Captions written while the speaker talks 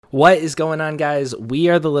What is going on, guys? We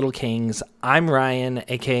are the Little Kings. I'm Ryan,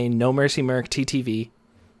 aka No Mercy Merc TTV.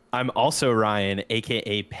 I'm also Ryan,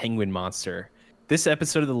 aka Penguin Monster. This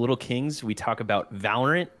episode of The Little Kings, we talk about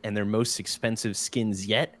Valorant and their most expensive skins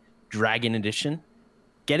yet, Dragon Edition,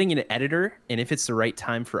 getting an editor, and if it's the right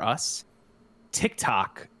time for us,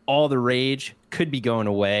 TikTok, all the rage, could be going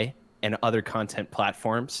away, and other content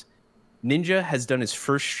platforms. Ninja has done his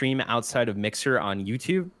first stream outside of Mixer on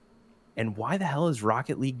YouTube, and why the hell is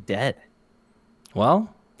Rocket League dead?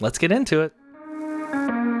 Well, let's get into it.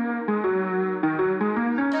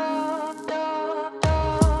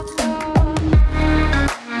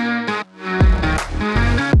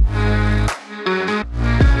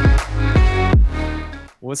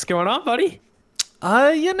 What's going on, buddy?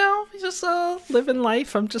 Just living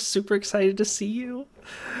life. I'm just super excited to see you.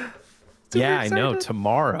 I know.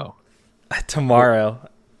 Tomorrow. Tomorrow.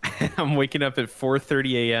 I'm waking up at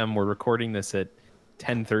 4:30 a.m. We're recording this at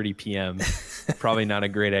 10:30 p.m. Probably not a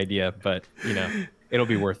great idea, but it'll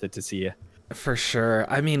be worth it to see you. For sure.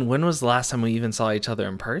 I mean, when was the last time we even saw each other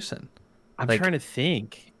in person? I'm trying to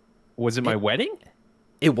think. Was it my wedding?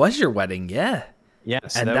 It was your wedding, yeah.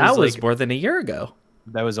 Yes. And that was more than a year ago.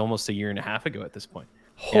 That was almost a year and a half ago at this point.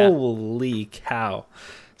 Holy cow.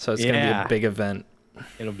 So it's going to be a big event.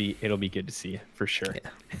 It'll be good to see you for sure.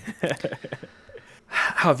 Yeah.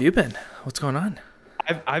 How have you been? What's going on?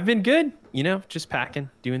 I've been good, just packing,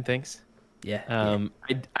 doing things. Yeah.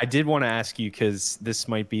 I did want to ask you, because this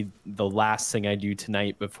might be the last thing I do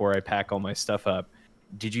tonight before I pack all my stuff up.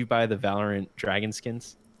 Did you buy the Valorant Dragon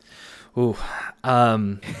skins? Ooh,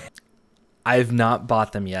 I've not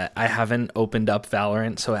bought them yet. I haven't opened up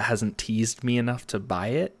Valorant, so it hasn't teased me enough to buy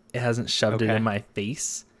it. It hasn't shoved it in my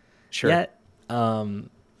face yet.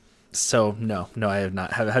 So no, I have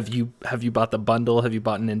not. Have you bought the bundle? Have you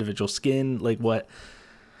bought an individual skin? Like what?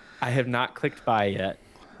 I have not clicked buy yet.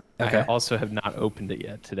 Okay. I also have not opened it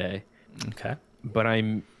yet today. Okay. But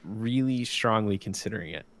I'm really strongly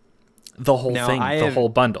considering it. The whole thing, whole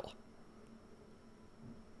bundle.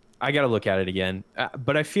 I got to look at it again.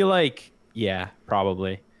 But I feel like, yeah,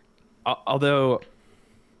 probably. Although,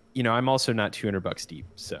 I'm also not $200 deep,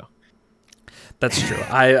 so. That's true.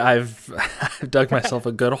 I've dug myself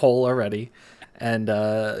a good hole already. And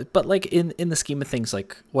but like in the scheme of things,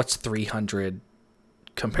 like what's 300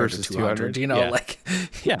 compared to 200?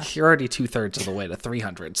 You're already 2/3 of the way to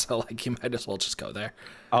 300, so like you might as well just go there.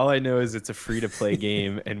 All I know is it's a free to play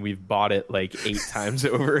game, and we've bought it like 8 times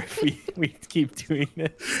over if we keep doing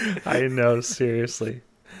this. I know, seriously.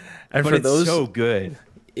 And but it's so good.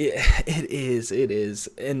 It is.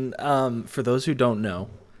 And for those who don't know,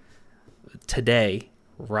 today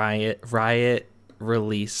Riot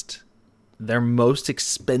released their most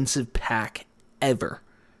expensive pack ever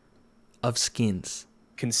of skins.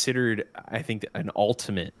 Considered, I think, an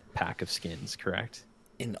ultimate pack of skins, correct?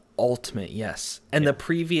 An ultimate, yes. And the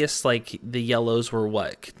previous, like, the yellows were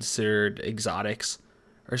what? Considered exotics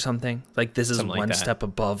or something? Like, this is something one step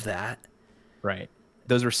above that. Right.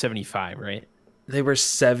 Those were 75, right? They were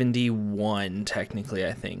 71, technically,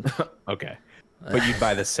 I think. Okay. But you'd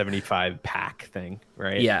buy the 75 pack thing,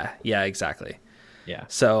 right? Yeah, exactly. Yeah.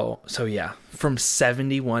 So yeah, from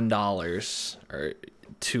 $71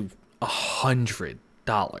 to $100.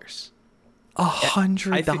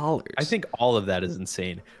 $100. I think all of that is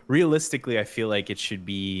insane. Realistically, I feel like it should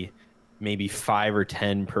be maybe 5 or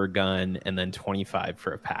 10 per gun and then 25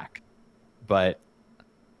 for a pack. But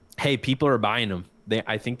hey, people are buying them.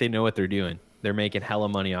 I think they know what they're doing. They're making hella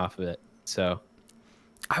money off of it. So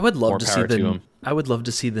I would love to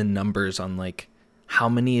see the numbers on like how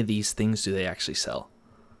many of these things do they actually sell.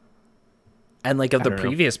 And like of the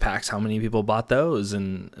previous packs, how many people bought those?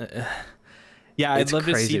 And yeah, I'd love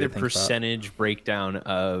to see the percentage breakdown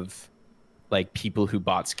of like people who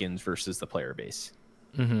bought skins versus the player base.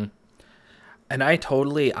 Mm-hmm. And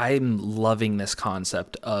I'm loving this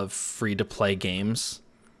concept of free to play games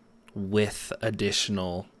with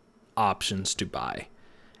additional options to buy.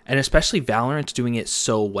 And especially Valorant's doing it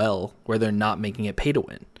so well where they're not making it pay to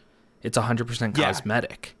win. It's 100%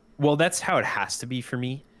 cosmetic. Well, that's how it has to be for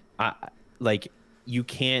me. Like, you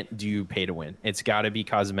can't do pay to win. It's got to be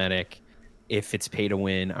cosmetic. If it's pay to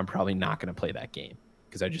win, I'm probably not going to play that game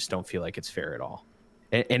because I just don't feel like it's fair at all.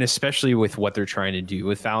 And especially with what they're trying to do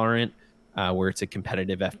with Valorant, where it's a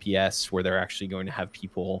competitive FPS, where they're actually going to have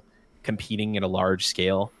people competing at a large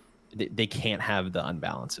scale. They can't have the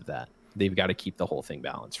unbalance of that. They've got to keep the whole thing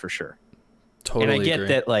balanced for sure. Totally. And I get agree.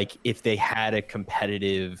 that, like, if they had a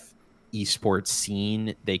competitive esports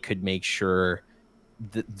scene, they could make sure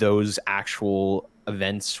that those actual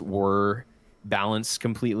events were balanced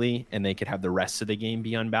completely and they could have the rest of the game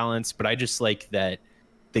be unbalanced. But I just like that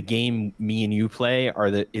the game me and you play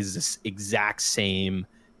is this exact same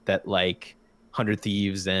that like 100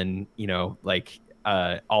 Thieves and like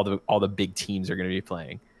all the big teams are going to be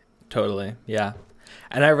playing. Totally, yeah.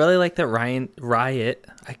 And I really like that Riot.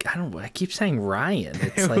 I keep saying Ryan.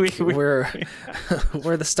 It's like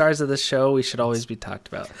we're the stars of the show. We should always be talked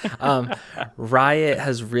about. Riot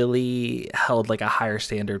has really held like a higher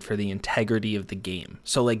standard for the integrity of the game.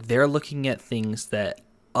 So like they're looking at things that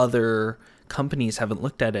other companies haven't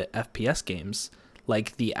looked at FPS games,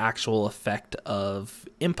 like the actual effect of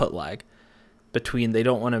input lag. They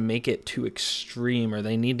don't want to make it too extreme, or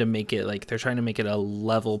they need to make it like they're trying to make it a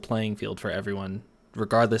level playing field for everyone,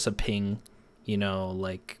 regardless of ping,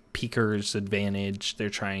 like peaker's advantage. They're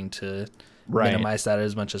trying to minimize that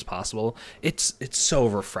as much as possible. It's so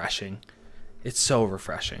refreshing. It's so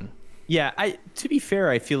refreshing. Yeah, to be fair,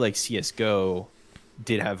 I feel like CS:GO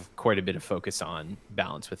did have quite a bit of focus on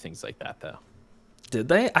balance with things like that, though. Did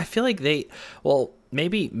they? I feel like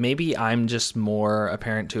maybe I'm just more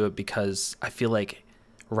apparent to it because I feel like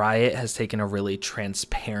Riot has taken a really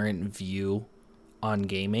transparent view on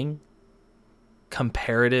gaming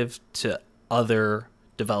comparative to other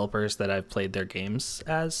developers that I've played their games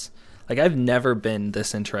as. Like, I've never been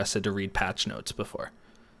this interested to read patch notes before.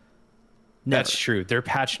 Never. That's true. Their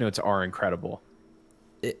patch notes are incredible.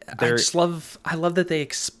 I love that they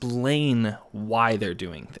explain why they're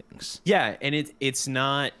doing things. Yeah, and it's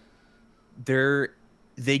not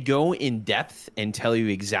they go in depth and tell you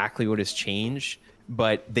exactly what has changed,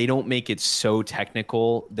 but they don't make it so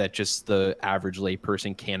technical that just the average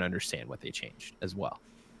layperson can't understand what they changed as well.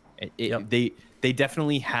 Yep. They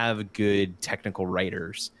definitely have good technical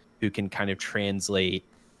writers who can kind of translate,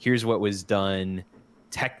 here's what was done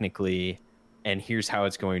technically, and here's how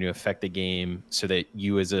it's going to affect the game, so that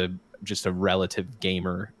you as just a relative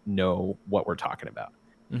gamer know what we're talking about.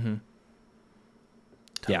 Mm-hmm.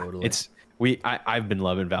 Totally. Yeah, I've been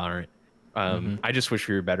loving Valorant. I just wish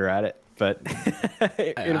we were better at it, but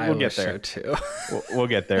we'll get there. So too. We'll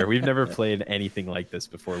get there. We've never played anything like this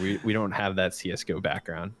before. We don't have that CS:GO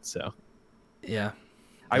background, so yeah.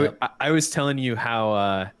 I was telling you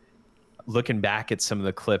how looking back at some of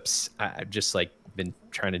the clips, I've just like been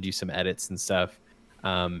trying to do some edits and stuff.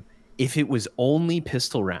 If it was only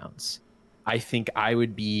pistol rounds, I think I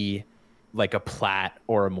would be like a plat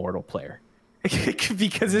or a mortal player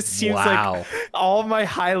because it seems like all my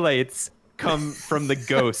highlights come from the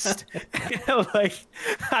ghost. Like,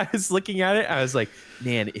 I was looking at it, I was like,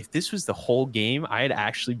 man, if this was the whole game, I'd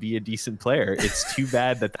actually be a decent player. It's too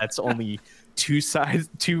bad that that's only two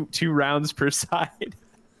rounds per side.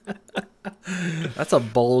 That's a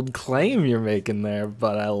bold claim you're making there,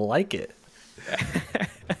 but I like it.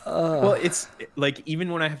 Well, it's like,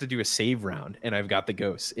 even when I have to do a save round and I've got the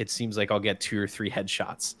ghost, it seems like I'll get 2 or 3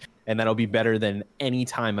 headshots, and that'll be better than any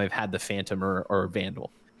time I've had the Phantom or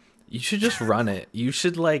Vandal. You should just run it. You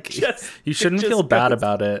should you shouldn't feel bad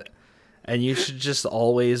about it, and you should just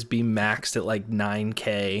always be maxed at like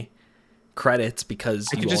 9K credits because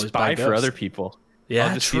you always just buy for other people.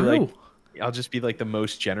 Yeah, true. I'll just be like the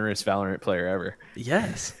most generous Valorant player ever.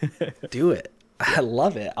 Yes, do it. I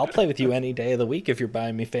love it. I'll play with you any day of the week if you're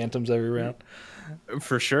buying me Phantoms every round.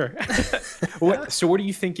 For sure. So what are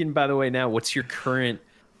you thinking, by the way, now? What's your current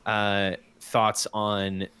thoughts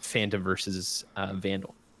on Phantom versus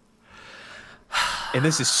Vandal? And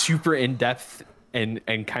this is super in-depth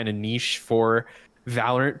and kind of niche for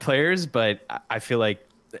Valorant players, but I feel like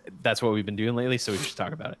that's what we've been doing lately, so we should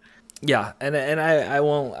talk about it. Yeah, and I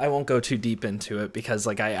won't go too deep into it because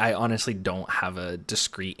like I honestly don't have a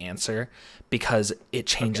discrete answer because it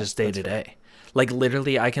changes day to day. Like,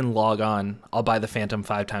 literally, I can log on, I'll buy the Phantom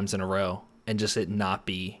 5 times in a row and just it not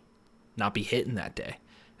be hitting that day,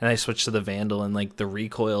 and I switch to the Vandal and like the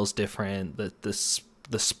recoil's different, the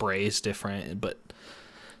spray's different, but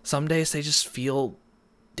some days they just feel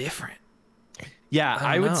different. Yeah,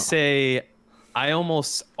 I would say I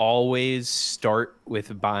almost always start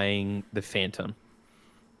with buying the Phantom,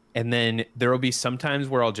 and then there will be some times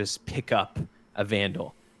where I'll just pick up a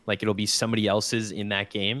Vandal. Like, it'll be somebody else's in that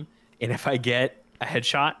game, and if I get a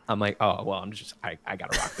headshot, I'm like, oh well, I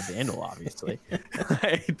gotta rock the Vandal, obviously.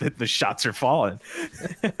 the shots are falling.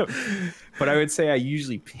 But I would say I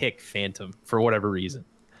usually pick Phantom for whatever reason.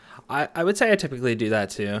 I would say I typically do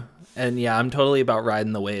that too, and yeah, I'm totally about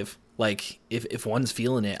riding the wave. Like, if one's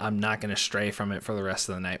feeling it, I'm not going to stray from it for the rest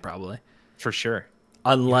of the night, probably. For sure.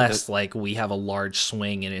 Unless, like, we have a large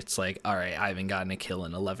swing and it's like, all right, I haven't gotten a kill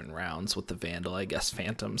in 11 rounds with the Vandal. I guess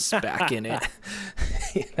Phantom's back in it.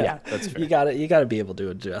 Yeah, that's fair. You got to be able to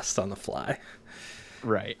adjust on the fly.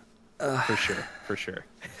 Right. For sure, for sure.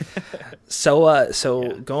 So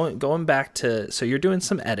going back to, so you're doing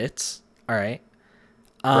some edits, all right?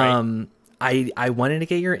 Right. I wanted to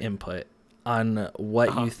get your input on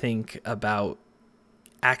what you think about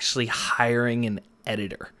actually hiring an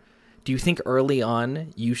editor. Do you think early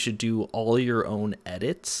on you should do all your own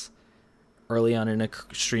edits? Early on in a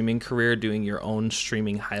streaming career, doing your own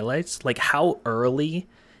streaming highlights? Like, how early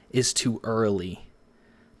is too early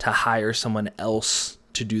to hire someone else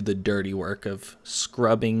to do the dirty work of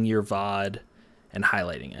scrubbing your VOD and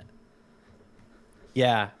highlighting it?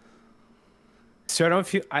 Yeah. So I don't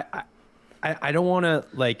feel I don't want to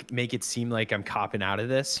like make it seem like I'm copping out of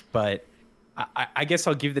this, but I guess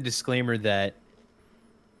I'll give the disclaimer that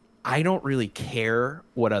I don't really care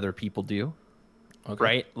what other people do. Okay.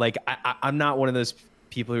 Right? Like I'm not one of those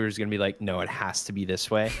people who is going to be like, no, it has to be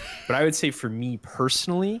this way. But I would say for me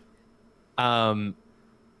personally, I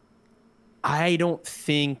don't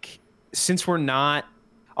think, since we're not,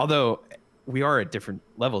 although we are at different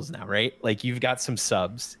levels now, right? Like you've got some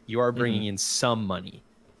subs, you are bringing in some money.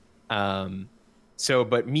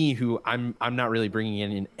 But me, who I'm not really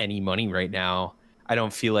bringing in any money right now, I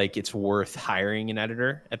don't feel like it's worth hiring an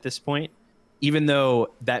editor at this point, even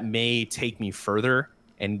though that may take me further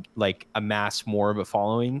and like amass more of a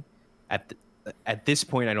following. At this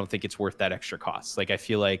point, I don't think it's worth that extra cost. Like I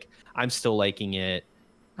feel like I'm still liking it.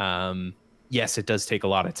 Yes, it does take a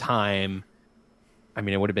lot of time. I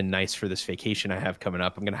mean, it would have been nice for this vacation I have coming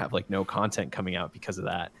up. I'm going to have like no content coming out because of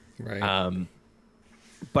that. Right.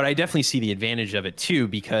 But I definitely see the advantage of it too,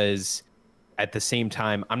 because at the same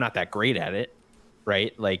time, I'm not that great at it,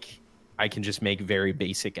 right? Like I can just make very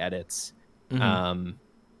basic edits. And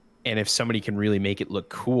if somebody can really make it look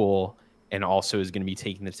cool and also is going to be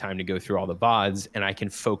taking the time to go through all the VODs, and I can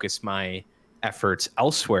focus my efforts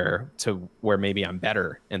elsewhere to where maybe I'm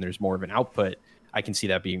better and there's more of an output, I can see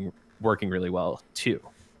that working really well too.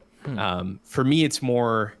 For me, it's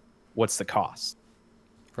more, what's the cost?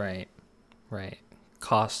 Right.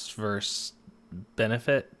 Cost versus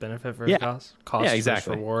benefit versus cost Yeah,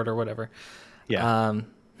 exactly. versus reward or whatever. Yeah.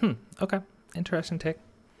 Okay. Interesting take.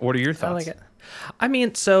 What are your thoughts? I like it. I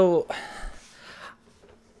mean, so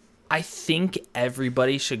I think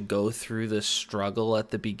everybody should go through the struggle at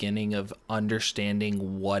the beginning of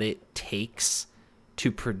understanding what it takes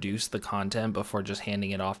to produce the content before just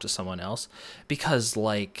handing it off to someone else, because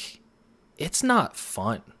like it's not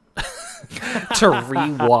fun to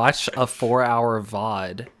rewatch a 4-hour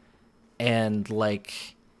VOD and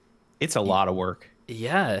like It's a lot of work.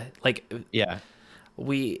 yeah, like Yeah.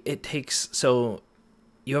 it takes, so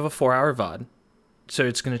you have a 4-hour VOD, so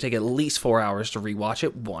it's going to take at least 4 hours to rewatch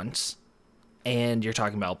it once, and you're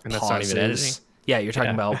talking about And pauses. that's not even editing. Yeah, you're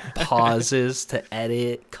talking about pauses to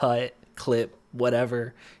edit, cut, clip,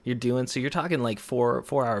 whatever you're doing. So you're talking like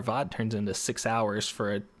 4-hour VOD turns into 6 hours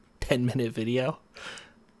for a 10-minute video.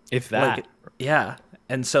 If that. Like, yeah.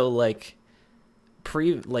 And so like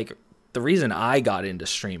the reason I got into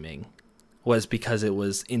streaming was because it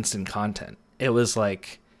was instant content. It was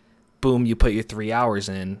like, boom, you put your 3 hours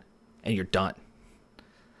in and you're done.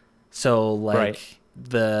 So like Right.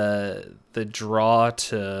 the draw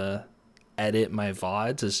to edit my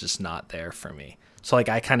VODs is just not there for me. So like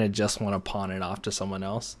I kind of just want to pawn it off to someone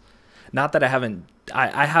else. Not that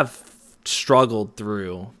I have struggled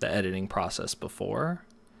through the editing process before.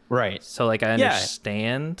 Right. So like I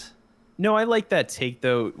understand. No, I like that take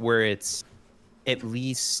though, where it's at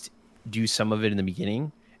least do some of it in the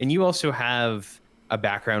beginning. And you also have a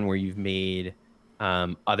background where you've made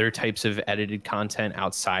other types of edited content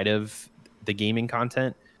outside of the gaming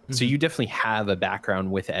content. So you definitely have a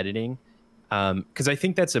background with editing. Because I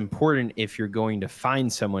think that's important if you're going to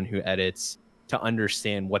find someone who edits, to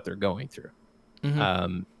understand what they're going through.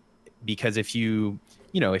 Because if you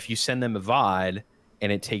send them a VOD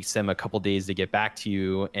and it takes them a couple days to get back to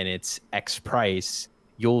you and it's X price,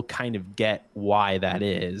 you'll kind of get why that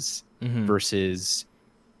is versus,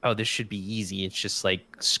 oh, this should be easy. It's just like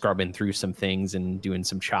scrubbing through some things and doing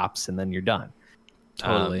some chops and then you're done.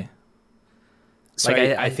 Totally. So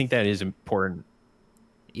Like, I think that is important.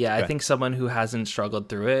 Yeah, I Okay. think someone who hasn't struggled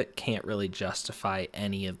through it can't really justify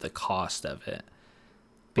any of the cost of it,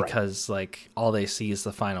 because like all they see is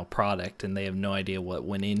the final product and they have no idea what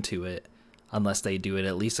went into it unless they do it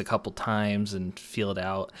at least a couple times and feel it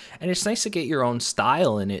out. And it's nice to get your own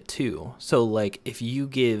style in it too. So like if you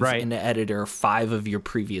give an editor 5 of your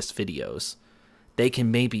previous videos, they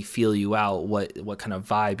can maybe feel you out, what kind of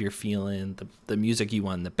vibe you're feeling, the music you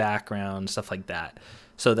want in the background, stuff like that,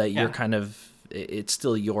 so that you're kind of, it's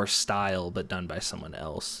still your style but done by someone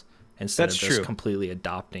else instead That's of just true. completely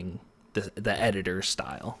adopting the editor's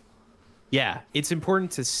style. Yeah, it's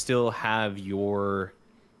important to still have your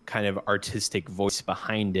kind of artistic voice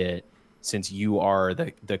behind it, since you are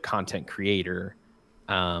the content creator,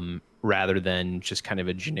 rather than just kind of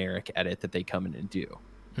a generic edit that they come in and do.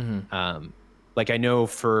 Um, like I know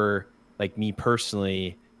for like me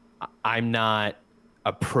personally, I'm not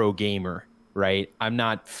a pro gamer, right? I'm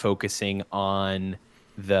not focusing on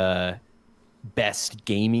the best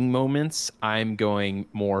gaming moments. I'm going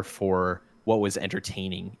more for what was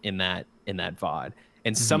entertaining in that VOD.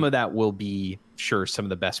 And some of that will be sure some of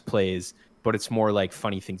the best plays, but it's more like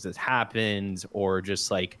funny things that happened, or just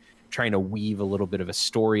like trying to weave a little bit of a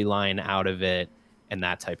storyline out of it and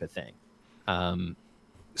that type of thing.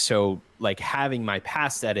 So like having my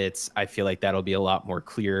past edits, I feel like that'll be a lot more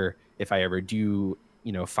clear if I ever do,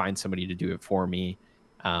 find somebody to do it for me,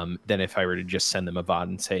 than if I were to just send them a VOD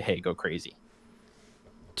and say, hey, go crazy.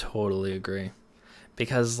 Totally agree.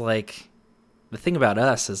 Because like the thing about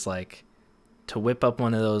us is like to whip up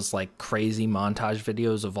one of those like crazy montage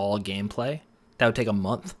videos of all gameplay, that would take a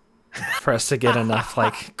month for us to get enough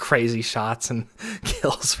like crazy shots and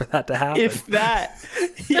kills for that to happen. If that,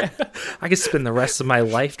 yeah, I could spend the rest of my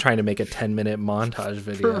life trying to make a 10-minute montage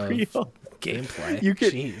video for real. of gameplay. You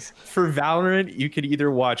could, Jeez. for Valorant, you could either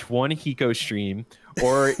watch one Hiko stream,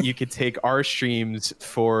 or you could take our streams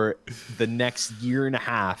for the next year and a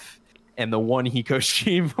half, and the one Hiko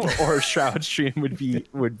stream or Shroud stream would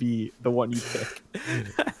be the one you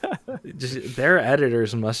pick. Just, their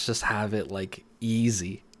editors must just have it like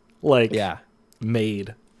easy, like Yeah.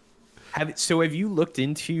 made. Have you looked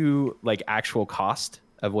into like actual cost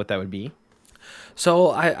of what that would be?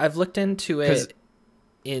 So I've looked into 'Cause- it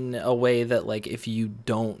in a way that like if you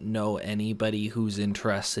don't know anybody who's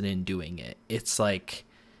interested in doing it, it's like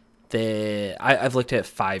I've looked at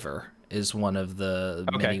Fiverr is one of the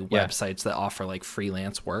many websites that offer like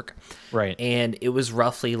freelance work. Right. And it was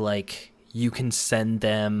roughly like you can send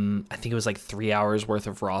them, I think it was like 3 hours worth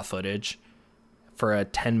of raw footage for a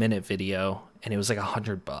 10-minute video, and it was like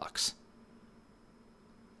 $100.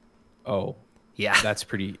 Oh, Yeah, that's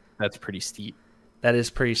pretty steep. that is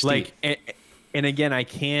pretty steep. Like, and again, I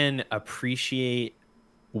can appreciate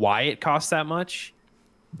why it costs that much,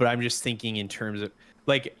 but I'm just thinking in terms of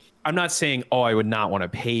like, I'm not saying, oh, I would not want to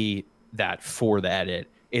pay that for the edit.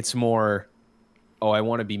 It's more, oh, I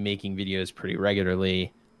want to be making videos pretty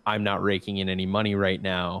regularly. I'm not raking in any money right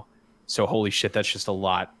now. So holy shit, that's just a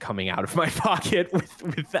lot coming out of my pocket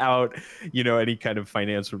without, any kind of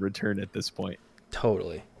financial return at this point.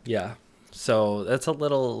 Totally. Yeah. So that's a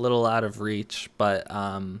little out of reach, but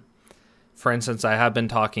for instance, I have been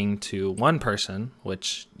talking to one person,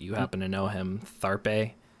 which you happen to know him,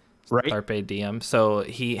 Tharpe. Right. Tharpe DM. So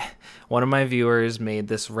one of my viewers made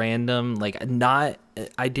this random,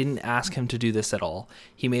 I didn't ask him to do this at all.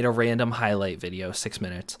 He made a random highlight video, 6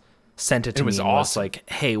 minutes, sent it to me, was and was awesome. like,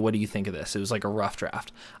 hey, what do you think of this? It was like a rough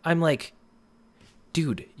draft. I'm like,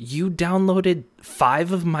 dude, you downloaded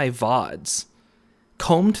 5 of my VODs,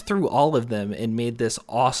 combed through all of them, and made this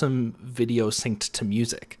awesome video synced to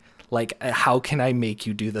music. Like, how can I make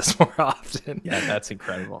you do this more often? Yeah, that's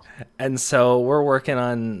incredible. And so we're working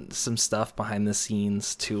on some stuff behind the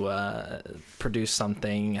scenes to produce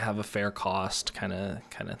something, have a fair cost kind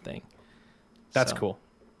of thing. That's So, cool.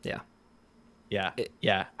 Yeah. Yeah.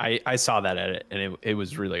 Yeah. I saw that edit, and it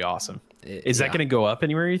was really awesome. Is yeah. that going to go up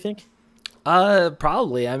anywhere, you think?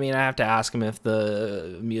 Probably. I mean, I have to ask him if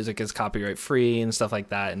the music is copyright free and stuff like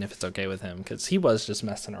that, and if it's okay with him, because he was just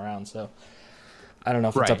messing around. So I don't know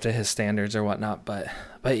if it's Right. up to his standards or whatnot, but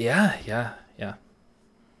yeah.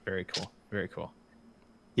 Very cool. Very cool.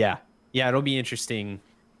 Yeah. Yeah. It'll be interesting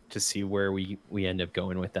to see where we end up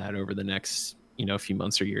going with that over the next, few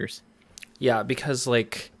months or years. Yeah, because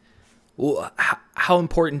like, how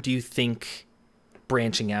important do you think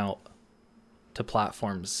branching out to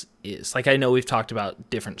platforms is? Like, I know we've talked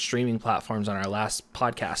about different streaming platforms on our last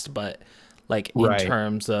podcast, but like in Right.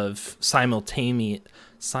 terms of simultaneous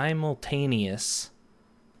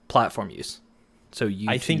platform use, so YouTube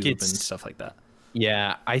I think and it's- stuff like that.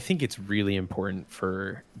 Yeah. I think it's really important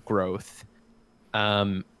for growth.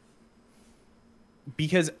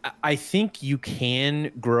 Because I think you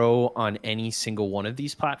can grow on any single one of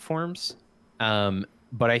these platforms. But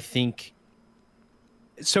I think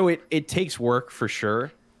so it takes work for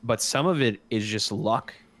sure, but some of it is just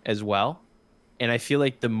luck as well. And I feel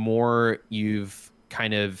like the more you've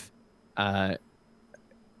kind of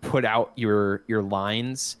put out your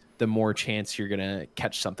lines, the more chance you're gonna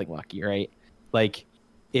catch something lucky, right? Like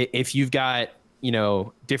if you've got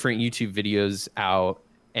different YouTube videos out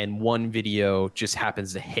and one video just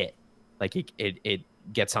happens to hit, like it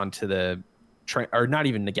gets onto the or not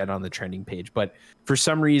even to get on the trending page, but for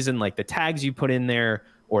some reason, like the tags you put in there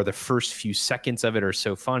or the first few seconds of it are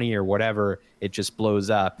so funny or whatever, it just blows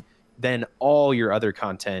up, then all your other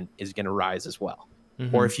content is going to rise as well.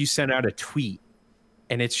 Or if you send out a tweet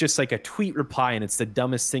and it's just like a tweet reply and it's the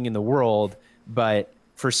dumbest thing in the world, but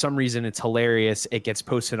for some reason it's hilarious, it gets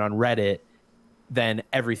posted on Reddit, then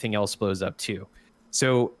everything else blows up too.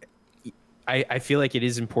 So I feel like it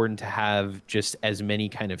is important to have just as many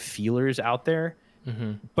kind of feelers out there,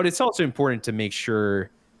 but it's also important to make sure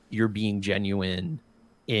you're being genuine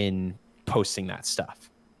in posting that stuff.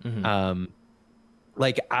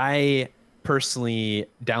 Like I personally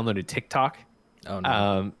downloaded TikTok. Oh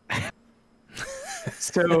no.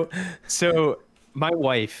 So my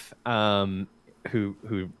wife,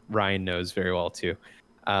 who Ryan knows very well too,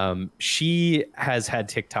 she has had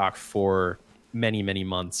TikTok for many, many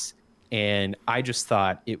months. And I just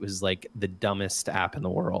thought it was like the dumbest app in the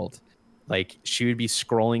world. Like she would be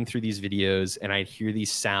scrolling through these videos and I'd hear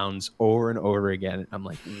these sounds over and over again. I'm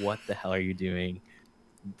like, what the hell are you doing?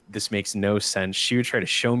 This makes no sense. She would try to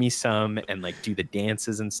show me some and like do the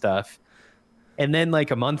dances and stuff. And then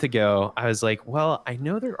like a month ago, I was like, well, I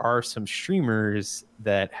know there are some streamers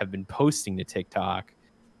that have been posting to TikTok.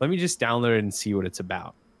 Let me just download it and see what it's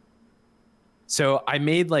about. So I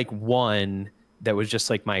made like one that was just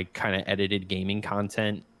like my kind of edited gaming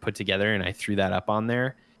content put together, and I threw that up on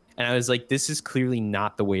there. And I was like, this is clearly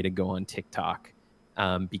not the way to go on TikTok,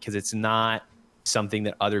 because it's not something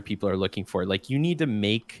that other people are looking for. Like you need to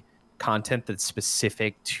make content that's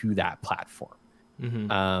specific to that platform.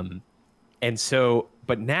 And so,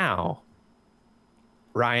 but now,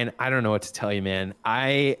 Ryan, I don't know what to tell you, man.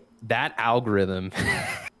 That algorithm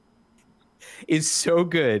is so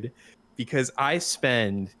good because I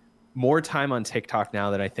spend more time on TikTok now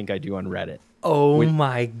than I think I do on Reddit. Oh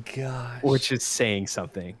my gosh. Which is saying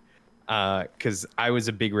something. Because I was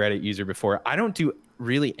a big Reddit user before. I don't do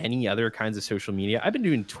really any other kinds of social media. I've been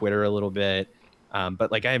doing Twitter a little bit,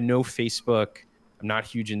 but like I have no Facebook. I'm not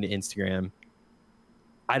huge into Instagram.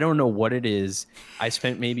 I don't know what it is. I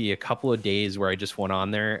spent maybe a couple of days where I just went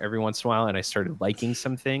on there every once in a while and I started liking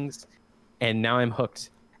some things, and now I'm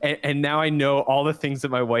hooked. And now I know all the things that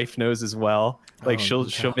my wife knows as well. Like she'll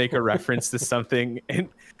make a reference to something, and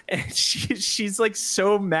she's like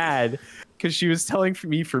so mad because she was telling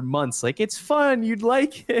me for months, like, it's fun, you'd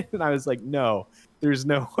like it. And I was like, no, there's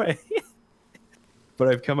no way. But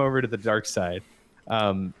I've come over to the dark side.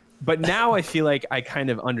 But now I feel like I kind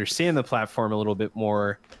of understand the platform a little bit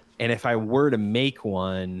more. And if I were to make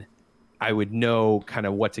one, I would know kind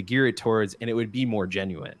of what to gear it towards, and it would be more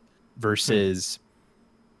genuine versus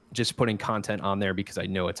just putting content on there because I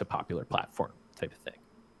know it's a popular platform type of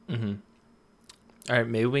thing. All right,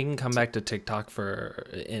 maybe we can come back to TikTok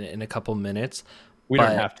in a couple minutes. We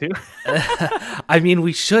don't have to. I mean,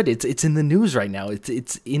 we should. It's in the news right now. It's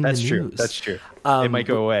in the news. That's true. It might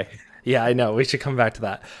go away. Yeah, I know. We should come back to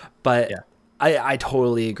that. But yeah. I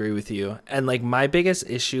totally agree with you. And like my biggest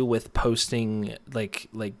issue with posting, like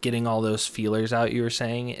getting all those feelers out you were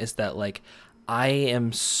saying, is that like I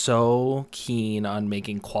am so keen on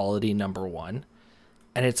making quality number one.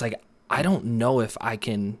 And it's like, I don't know if I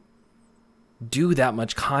can do that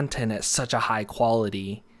much content at such a high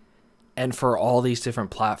quality and for all these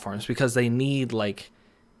different platforms, because they need like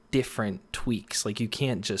different tweaks. Like you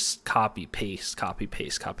can't just copy paste.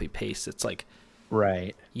 It's like,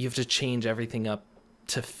 right, you have to change everything up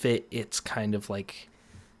to fit its kind of like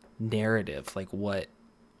narrative, like what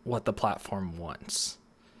the platform wants.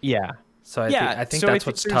 Yeah. So I think that's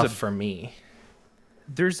what's tough for me.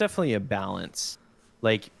 There's definitely a balance.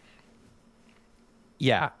 Like,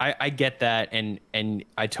 yeah, I get that, and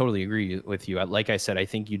I totally agree with you. Like I said, I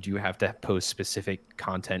think you do have to post specific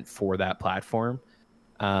content for that platform.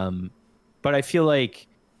 But I feel like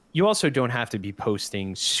you also don't have to be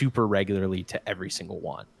posting super regularly to every single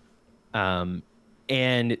one.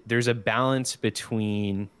 And there's a balance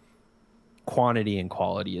between quantity and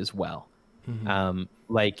quality as well.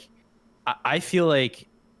 Like, I feel like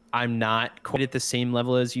I'm not quite at the same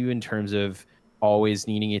level as you in terms of always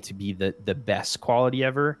needing it to be the best quality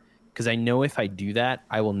ever, because I know if I do that,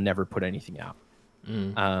 I will never put anything out.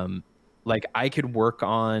 Like I could work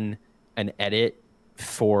on an edit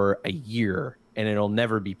for a year and it'll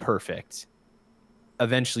never be perfect.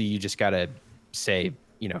 Eventually you just gotta say,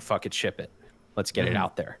 fuck it, ship it, let's get it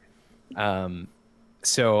out there.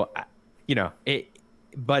 So it,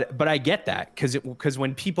 but I get that, because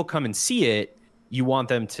when people come and see it, you want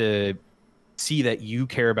them to see that you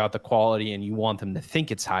care about the quality and you want them to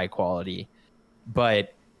think it's high quality.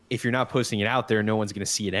 But if you're not posting it out there, no one's going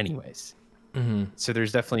to see it anyways. So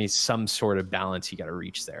there's definitely some sort of balance you got to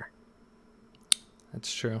reach there.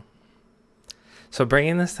 That's true. So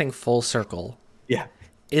bringing this thing full circle Yeah.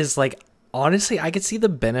 is like, honestly, I could see the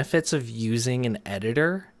benefits of using an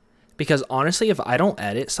editor, because honestly, if I don't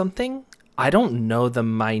edit something, I don't know the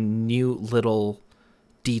minute little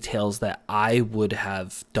details that I would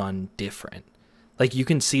have done different. Like, you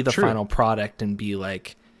can see the True. final product and be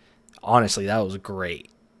like, honestly, that was great.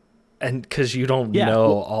 And because you don't Yeah, know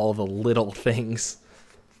well- all the little things.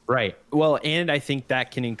 Right. Well, and I think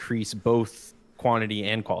that can increase both quantity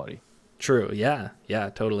and quality. True. Yeah. Yeah,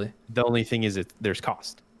 totally. The only thing is there's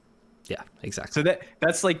cost. Yeah, exactly. So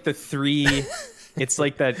that's like the three. It's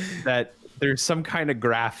like that there's some kind of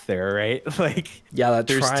graph there, right? Like, Yeah, that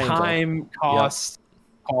there's triangle. time, cost,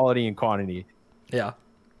 quality, and quantity. Yeah.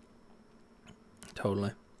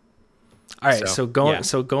 Totally. All right, so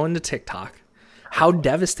going to TikTok. How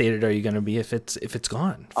devastated are you going to be if it's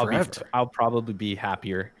gone forever? I'll probably be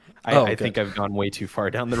happier. good. I think I've gone way too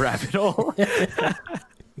far down the rabbit hole.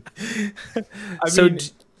 So mean,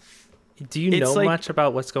 do you it's know like- much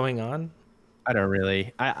about what's going on? I don't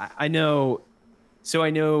really. I know. So I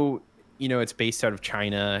know, it's based out of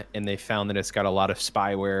China, and they found that it's got a lot of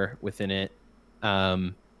spyware within it.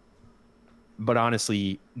 But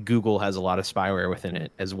honestly, Google has a lot of spyware within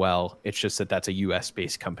it as well. It's just that that's a US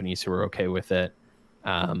based company, so we're okay with it.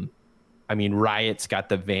 I mean, Riot's got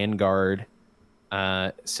the Vanguard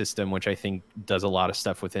system, which I think does a lot of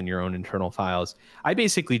stuff within your own internal files. I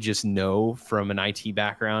basically just know from an IT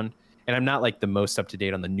background, and I'm not like the most up to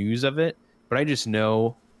date on the news of it, but I just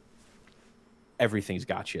know everything's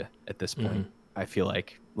got you at this point. I feel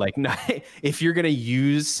like if you're going to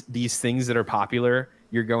use these things that are popular,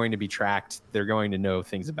 you're going to be tracked. They're going to know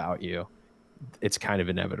things about you. It's kind of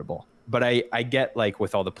inevitable. But I get, like,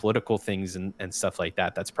 with all the political things and stuff like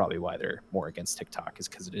that, that's probably why they're more against TikTok, is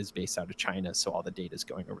because it is based out of China. So all the data is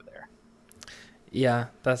going over there. Yeah,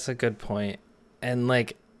 that's a good point. And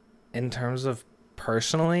like, in terms of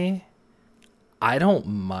personally, I don't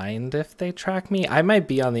mind if they track me. I might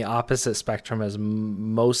be on the opposite spectrum as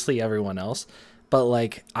mostly everyone else, but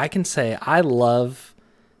like, I can say I love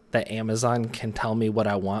that Amazon can tell me what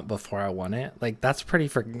I want before I want it. Like, that's pretty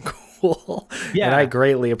freaking cool. Yeah. And I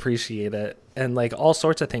greatly appreciate it. And like, all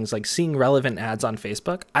sorts of things, like seeing relevant ads on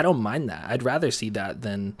Facebook, I don't mind that. I'd rather see that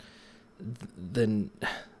than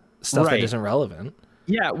stuff that Right. isn't relevant.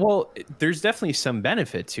 Yeah, well, there's definitely some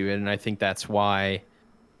benefit to it, and I think that's why,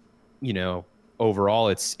 overall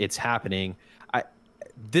it's happening.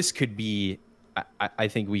 This could be. I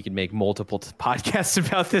think we could make multiple podcasts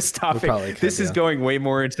about this topic. probably could, This is yeah. going way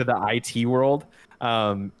more into the IT world,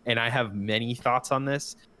 and I have many thoughts on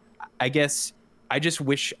this. I guess I just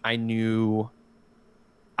wish I knew.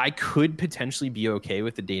 I could potentially be okay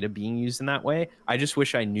with the data being used in that way. I just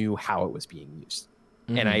wish I knew how it was being used.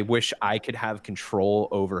 And I wish I could have control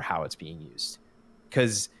over how it's being used,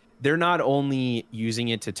 because they're not only using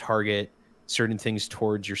it to target certain things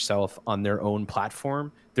towards yourself on their own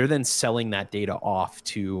platform, they're then selling that data off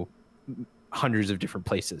to hundreds of different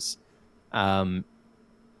places. And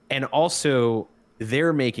also,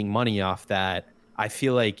 they're making money off that. I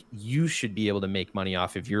feel like you should be able to make money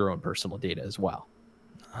off of your own personal data as well.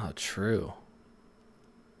 Oh, true.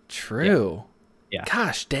 True. Yeah.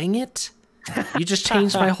 Gosh, dang it. You just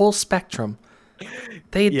changed my whole spectrum.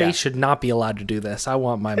 They should not be allowed to do this. I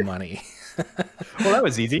want my money. Well, that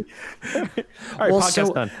was easy. All right,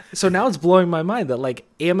 podcast done. So now it's blowing my mind that like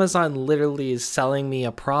Amazon literally is selling me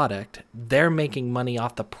a product. They're making money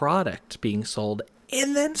off the product being sold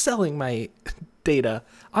and then selling my data.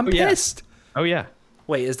 I'm yeah. pissed. Oh, yeah.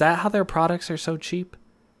 Wait, is that how their products are so cheap?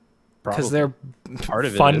 Because Probably. they're Part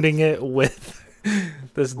of it funding it with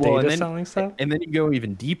this Well, data and then- selling stuff? And then you go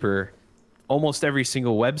even deeper. Almost every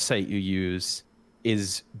single website you use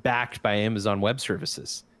is backed by Amazon Web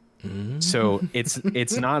Services. So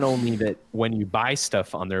it's not only that when you buy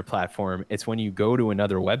stuff on their platform, it's when you go to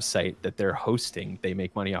another website that they're hosting, they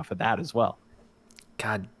make money off of that as well.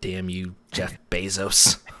 God damn you, Jeff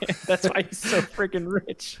Bezos. That's why he's so freaking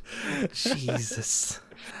rich. Jesus.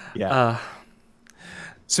 Yeah.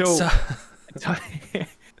 So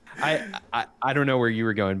I don't know where you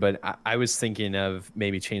were going, but I was thinking of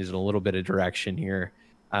maybe changing a little bit of direction here.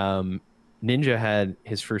 Ninja had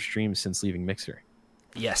his first stream since leaving Mixer.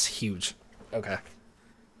 yes, huge. Okay.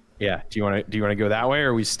 Yeah. Do you want to go that way, or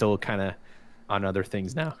are we still kind of on other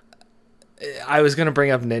things now? I was gonna bring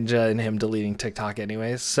up Ninja and him deleting TikTok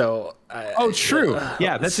anyways. So True.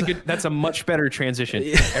 Yeah, that's a much better transition.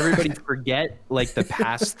 Everybody forget like the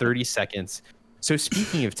past 30 seconds. So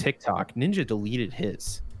speaking of TikTok, Ninja deleted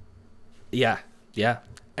his. yeah.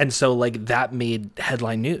 And so like that made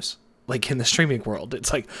headline news. Like in the streaming world,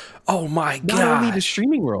 it's like, oh my Not only the gosh.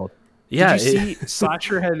 streaming world. Yeah, Did you see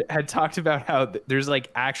Slasher had talked about how there's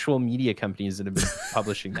like actual media companies that have been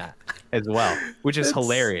publishing that as well, which is It's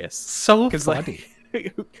hilarious. so 'Cause, funny.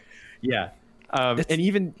 like, yeah. It's- And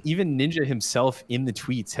even Ninja himself in the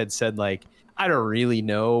tweets had said like, I don't really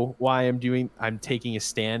know why I'm taking a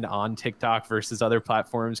stand on TikTok versus other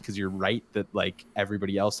platforms because you're right that like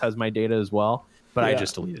everybody else has my data as well, but I Yeah.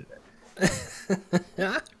 just deleted it.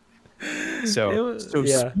 So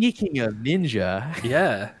yeah. speaking of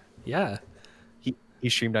Ninja, Yeah. he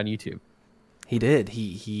streamed on YouTube. He did.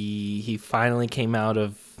 He finally came out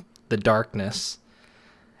of the darkness.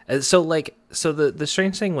 So the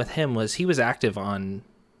strange thing with him was he was active on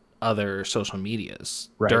other social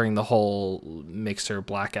medias during the whole Mixer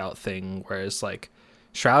blackout thing, whereas like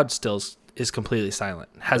Shroud still is completely silent.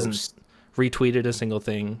 Hasn't retweeted a single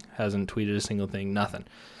thing, hasn't tweeted a single thing, nothing.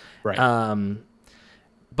 Right.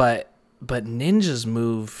 But Ninja's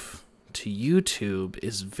move to YouTube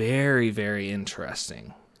is very, very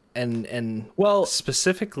interesting. And well,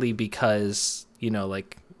 specifically because,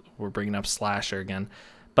 like we're bringing up Slasher again,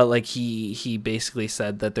 but like he basically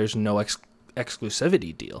said that there's no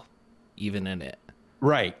exclusivity deal even in it.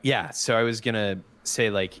 Right. Yeah. So I was going to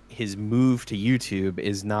say like his move to YouTube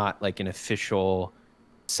is not like an official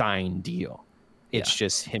signed deal. It's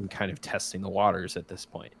just him kind of testing the waters at this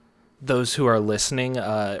point. Those who are listening,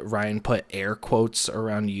 Ryan put air quotes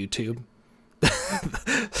around YouTube.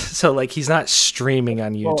 So like he's not streaming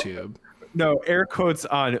on YouTube. No, air quotes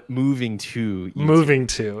on moving to YouTube. Moving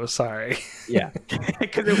to, sorry. Yeah.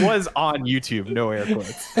 Because it was on YouTube, no air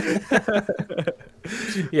quotes.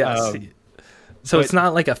 Yes. So it's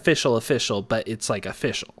not like official, but it's like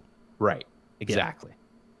official. Right. Exactly.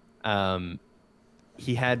 Yeah.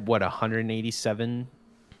 He had 187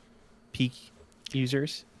 peak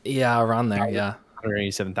users? Yeah, around there, yeah.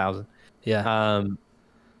 187,000. Yeah.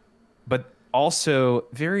 But also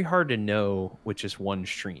very hard to know with just one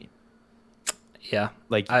stream. Yeah.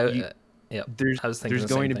 Like there's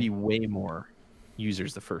going to be way more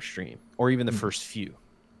users the first stream or even the first few.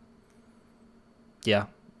 Yeah,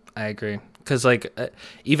 I agree. Because like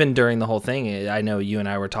even during the whole thing, I know you and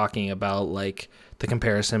I were talking about like the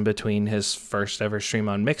comparison between his first ever stream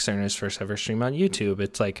on Mixer and his first ever stream on YouTube.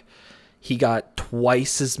 It's like he got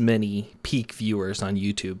twice as many peak viewers on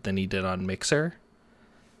YouTube than he did on Mixer.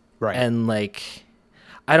 Right. And like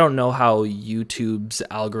I don't know how YouTube's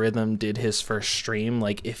algorithm did his first stream.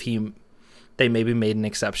 Like if they maybe made an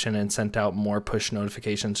exception and sent out more push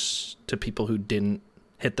notifications to people who didn't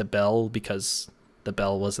hit the bell because the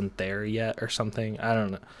bell wasn't there yet or something. I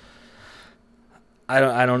don't know.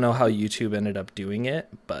 I don't know how YouTube ended up doing it,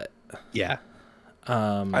 but yeah.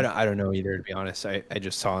 I don't know either, to be honest. I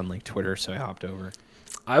just saw on like Twitter, so I hopped over.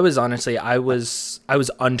 I was underwhelmed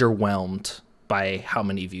by how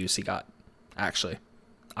many views he got, actually.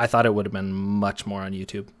 I thought it would have been much more on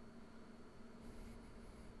YouTube.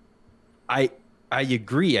 I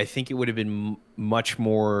agree. I think it would have been much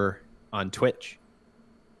more on Twitch.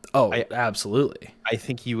 Oh, absolutely. I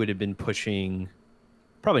think he would have been pushing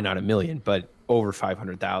probably not 1 million, but over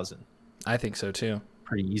 500,000. I think so too.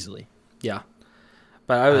 Pretty easily. Yeah.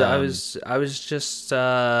 But I was just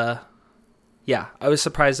I was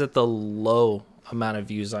surprised at the low amount of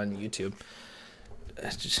views on YouTube.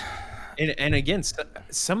 And again,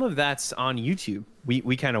 some of that's on YouTube.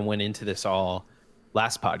 We kind of went into this all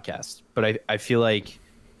last podcast, but I feel like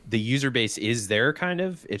the user base is there kind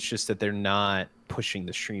of. It's just that they're not pushing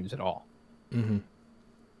the streams at all. Mm-hmm.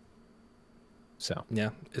 So yeah,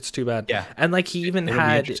 it's too bad. Yeah, and like he even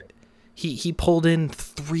had he pulled in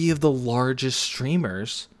 3 of the largest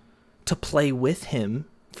streamers to play with him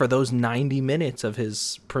for those 90 minutes of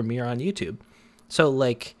his premiere on YouTube. So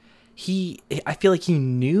like I feel like he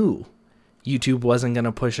knew YouTube wasn't going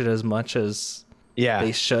to push it as much as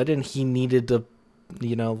they should, and he needed to,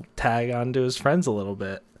 tag on to his friends a little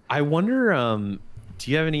bit. I wonder,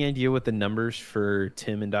 do you have any idea what the numbers for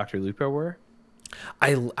Tim and Dr. Lupo were?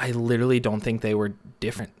 I literally don't think they were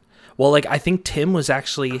different. Well, like I think Tim was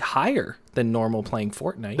actually higher than normal playing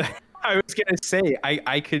Fortnite. I was gonna say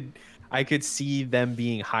I could see them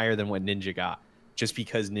being higher than what Ninja got, just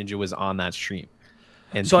because Ninja was on that stream,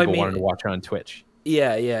 and so people wanted to watch it on Twitch.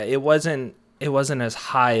 Yeah, it wasn't as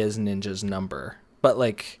high as Ninja's number, but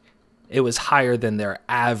like it was higher than their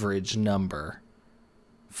average number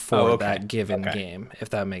for that given game, if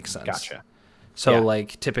that makes sense. Gotcha. So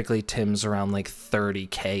like typically Tim's around like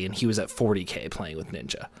 30K and he was at 40K playing with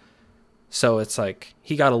Ninja. So it's like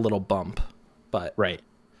he got a little bump, but right.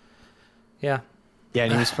 Yeah. Yeah,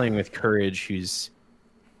 and he was playing with Courage, who's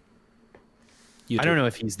YouTube. I don't know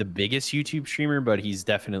if he's the biggest YouTube streamer, but he's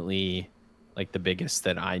definitely like the biggest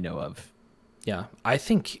that I know of. Yeah. I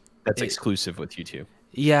think That's exclusive with YouTube.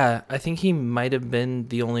 Yeah, I think he might have been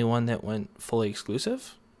the only one that went fully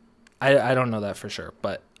exclusive. I don't know that for sure,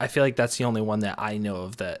 but I feel like that's the only one that I know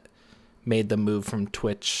of that made the move from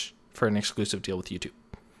Twitch for an exclusive deal with YouTube.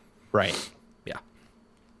 Right. Yeah.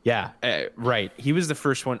 Yeah, right. He was the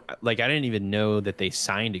first one. Like, I didn't even know that they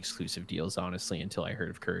signed exclusive deals, honestly, until I heard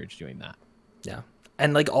of Courage doing that. Yeah.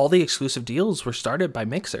 And like all the exclusive deals were started by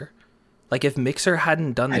Mixer. Like if Mixer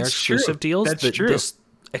hadn't done their That's exclusive true. deals, That's true. this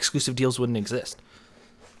exclusive deals wouldn't exist.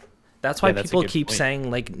 That's why Yeah, that's a people good keep point. saying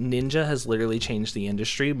like Ninja has literally changed the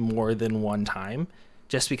industry more than one time,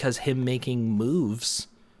 just because him making moves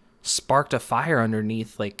sparked a fire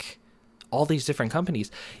underneath like all these different companies.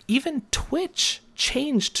 Even Twitch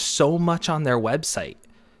changed so much on their website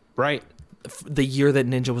Right. the year that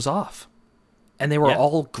Ninja was off. And they were Yeah.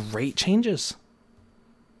 all great changes.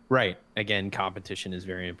 Right. Again, competition is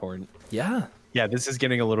very important. Yeah. Yeah, this is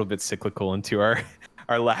getting a little bit cyclical into our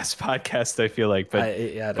last podcast, I feel like.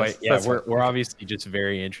 But Yeah, but yeah, we're obviously just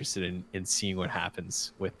very interested in seeing what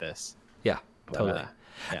happens with this. Yeah, But, totally.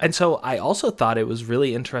 yeah. And so I also thought it was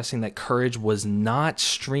really interesting that Courage was not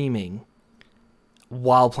streaming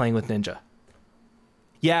while playing with Ninja.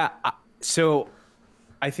 Yeah, so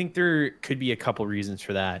I think there could be a couple reasons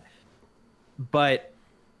for that. But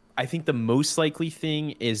I think the most likely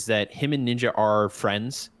thing is that him and Ninja are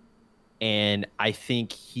friends. And I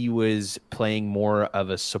think he was playing more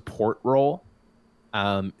of a support role.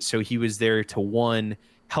 So he was there to, one,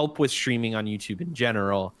 help with streaming on YouTube in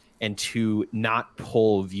general, and two, not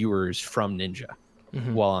pull viewers from Ninja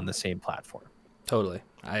while on the same platform. Totally.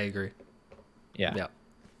 I agree. Yeah. Yeah.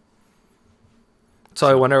 So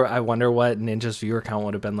I wonder what Ninja's viewer count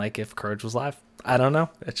would have been like if Courage was live. I don't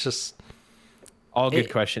know. It's just All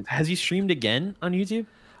good questions. Has he streamed again on YouTube?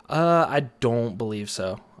 I don't believe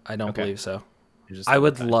so. I don't Okay. believe so. Just I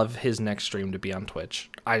would love his next stream to be on Twitch.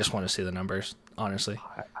 I just want to see the numbers, honestly.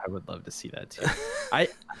 I would love to see that too.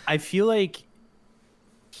 I feel like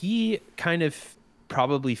he kind of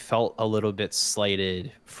probably felt a little bit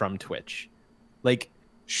slighted from Twitch. Like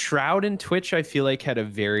Shroud and Twitch, I feel like had a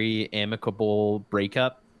very amicable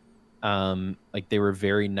breakup. Like they were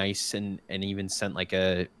very nice and even sent like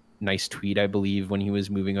a nice tweet, I believe, when he was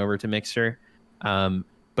moving over to Mixer.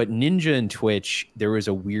 But Ninja and Twitch, there was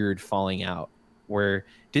a weird falling out where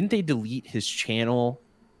didn't they delete his channel?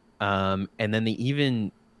 And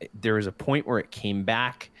then there was a point where it came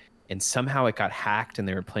back and somehow it got hacked and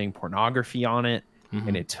they were playing pornography on it.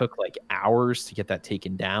 And it took like hours to get that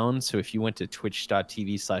taken down. So if you went to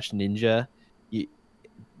twitch.tv/ninja,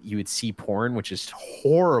 you would see porn, which is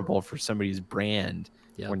horrible for somebody's brand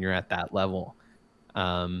when you're at that level.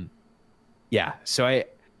 Yeah. So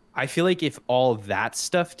I feel like if all that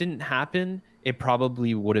stuff didn't happen, it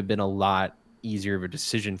probably would have been a lot easier of a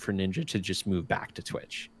decision for Ninja to just move back to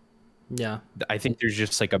Twitch. Yeah. I think there's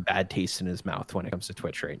just like a bad taste in his mouth when it comes to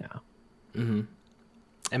Twitch right now.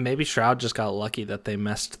 And maybe Shroud just got lucky that they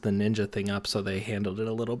messed the Ninja thing up, so they handled it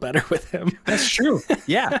a little better with him. That's true.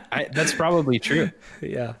 Yeah, that's probably true.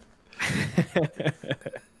 Yeah.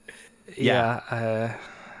 Yeah.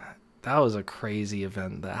 That was a crazy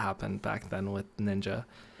event that happened back then with Ninja.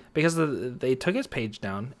 Because they took his page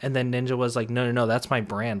down, and then Ninja was like, no, that's my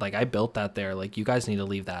brand. Like, I built that there. Like, you guys need to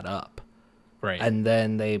leave that up. Right. And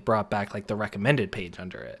then they brought back, like, the recommended page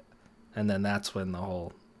under it. And then that's when the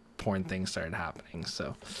whole porn thing started happening.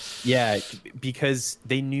 So yeah, because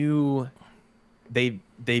they knew they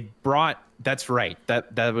brought, that's right.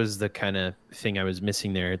 That was the kind of thing I was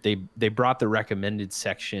missing there. They brought the recommended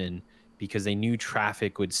section because they knew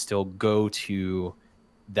traffic would still go to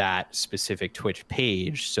that specific Twitch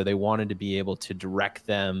page. So they wanted to be able to direct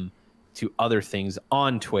them to other things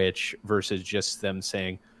on Twitch versus just them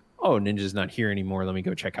saying, oh, Ninja's not here anymore. Let me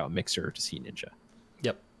go check out Mixer to see Ninja.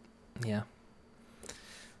 Yep. Yeah.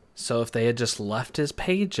 So if they had just left his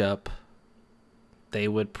page up, they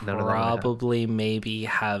would probably maybe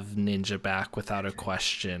have Ninja back without a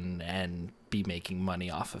question and be making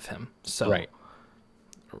money off of him. So right.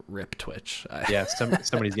 Rip Twitch. Yeah,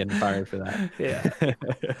 somebody's getting fired for that. Yeah.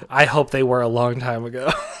 I hope they were a long time ago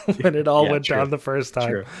when it all went down the first time.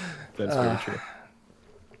 True. That's very true.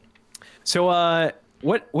 So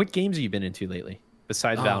what games have you been into lately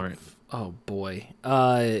besides Valorant? Oh boy.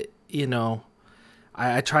 I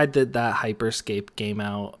tried that Hyperscape game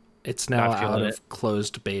out. It's now out of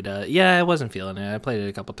closed beta. Yeah, I wasn't feeling it. I played it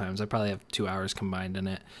a couple times. I probably have 2 hours combined in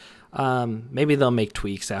it. Maybe they'll make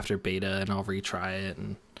tweaks after beta and I'll retry it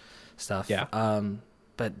and stuff. Yeah.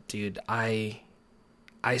 But dude, we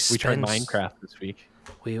tried Minecraft this week.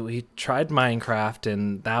 We tried Minecraft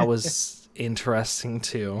and that was interesting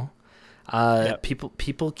too.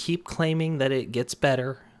 People keep claiming that it gets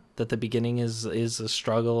better that the beginning is a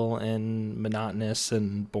struggle and monotonous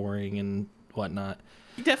and boring and whatnot.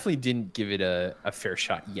 You definitely didn't give it a fair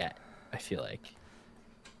shot yet, I feel like.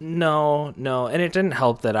 No, and it didn't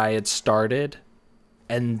help that I had started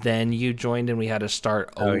and then you joined and we had to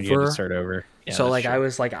start over. You had to start over. Yeah, so like true. I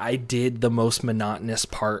was like, I did the most monotonous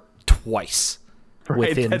part twice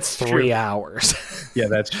within 3 hours. Yeah,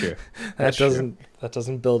 that's true. That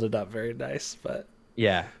doesn't build it up very nice, but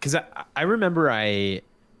yeah, because I remember I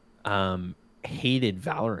hated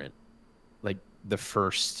Valorant like the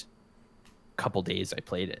first couple days I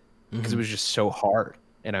played it because it was just so hard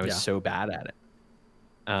and I was so bad at it.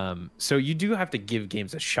 So you do have to give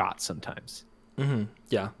games a shot sometimes.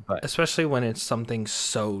 Yeah, but especially when it's something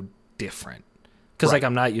so different. Because like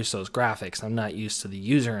I'm not used to those graphics, I'm not used to the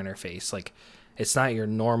user interface. Like it's not your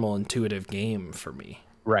normal intuitive game for me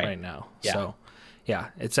right now. Yeah. So yeah,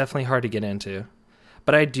 it's definitely hard to get into.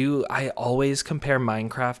 But I always compare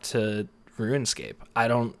Minecraft to RuneScape. I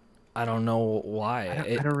don't know why.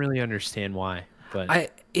 I don't really understand why,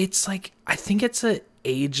 but it's like I think it's a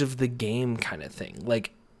age of the game kind of thing.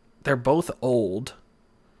 Like they're both old.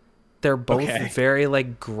 They're both very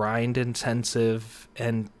like grind intensive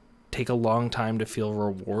and take a long time to feel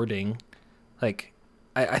rewarding. Like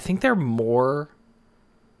I think they're more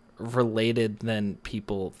related than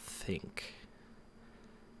people think.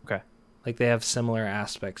 Okay. Like they have similar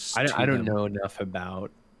aspects. I don't know enough about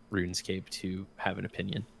RuneScape to have an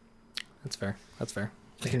opinion. That's fair.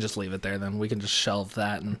 We can just leave it there then. We can just shelve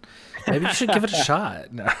that and maybe you should give it a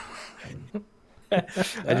shot. No.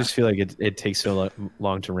 I just feel like it takes so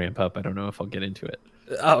long to ramp up. I don't know if I'll get into it.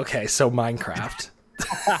 Oh, okay. So Minecraft.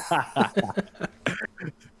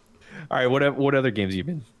 All right. What other games have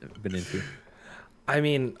you been into? I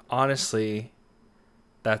mean, honestly,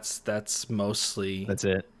 that's mostly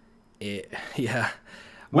it. Yeah.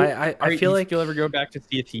 I feel like you'll ever go back to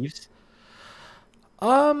Sea of Thieves.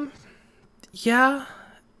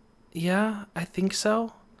 Yeah, I think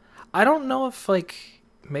so. I don't know if like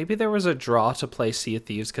maybe there was a draw to play Sea of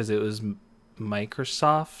Thieves because it was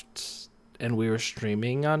Microsoft and we were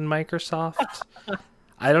streaming on Microsoft.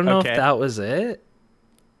 I don't know if that was it,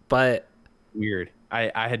 but weird. I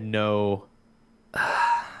had no.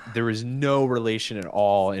 There was no relation at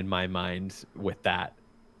all in my mind with that.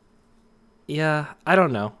 Yeah, I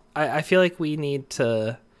don't know. I feel like we need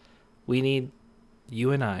you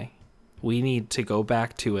and I, we need to go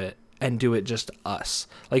back to it and do it just us.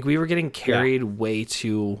 Like we were getting carried way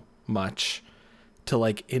too much to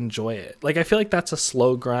like enjoy it. Like I feel like that's a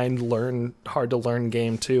slow grind, hard to learn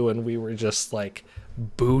game too, and we were just like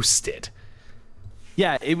boosted.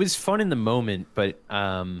 Yeah, it was fun in the moment, but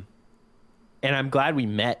and I'm glad we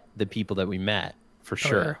met the people that we met for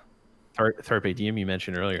sure. Tharpe Diem, you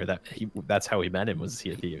mentioned earlier that's how we met him, was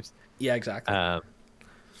Sea of Thieves. Yeah, exactly.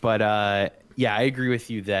 But yeah, I agree with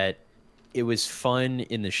you that it was fun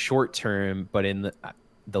in the short term, but in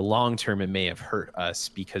the long term, it may have hurt us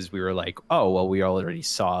because we were like, oh, well, we already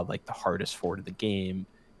saw like the hardest fort of the game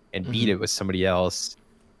and beat it with somebody else.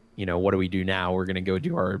 You know, what do we do now? We're going to go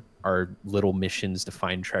do our little missions to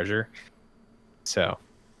find treasure. So,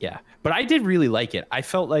 yeah. But I did really like it. I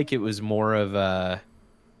felt like it was more of a,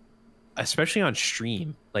 especially on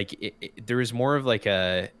stream, like there was more of like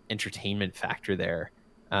a entertainment factor there.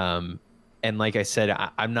 And like I said,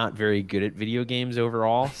 I'm not very good at video games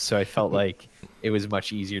overall, so I felt like it was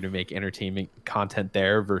much easier to make entertainment content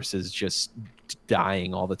there versus just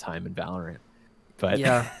dying all the time in Valorant. But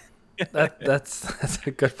yeah, that's a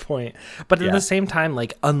good point. But at the same time,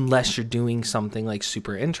 like unless you're doing something like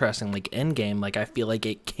super interesting, like Endgame, like I feel like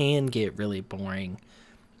it can get really boring,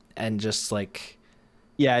 and just like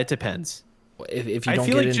it depends. If you don't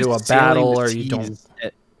get into a battle or you don't,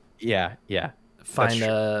 find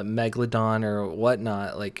a megalodon or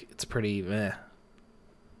whatnot, like it's pretty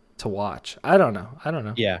to watch. I don't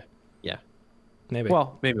know. Yeah. Maybe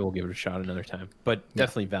we'll give it a shot another time. But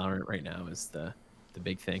definitely Valorant right now is the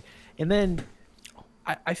big thing. And then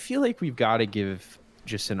I feel like we've got to give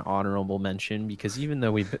just an honorable mention because even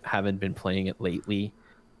though we haven't been playing it lately,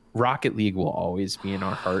 Rocket League will always be in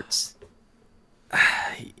our hearts.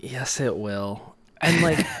 Yes, it will. And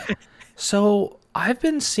like, so I've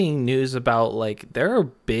been seeing news about like there are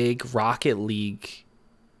big Rocket League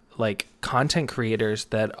like content creators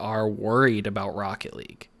that are worried about Rocket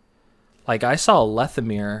League. Like I saw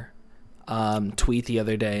Lethamir tweet the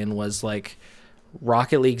other day and was like,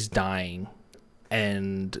 Rocket League's dying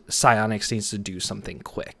and Psyonix needs to do something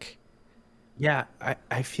quick. Yeah,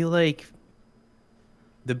 I feel like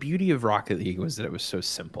the beauty of Rocket League was that it was so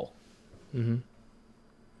simple.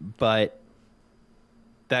 But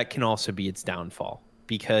that can also be its downfall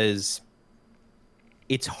because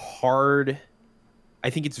it's hard. I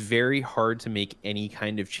think it's very hard to make any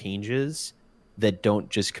kind of changes that don't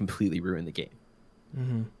just completely ruin the game.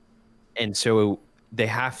 Mm-hmm. And so they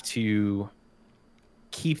have to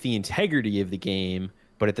keep the integrity of the game,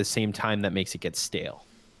 but at the same time, that makes it get stale.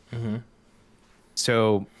 Mm-hmm.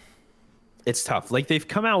 So it's tough. Like, they've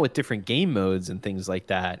come out with different game modes and things like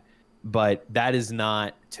that, but that is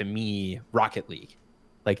not, to me, Rocket League.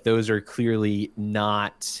 Like, those are clearly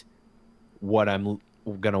not what I'm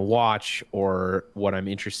going to watch or what I'm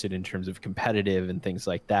interested in terms of competitive and things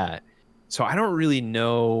like that. So I don't really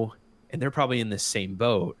know, and they're probably in the same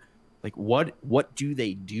boat. Like, what do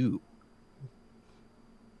they do?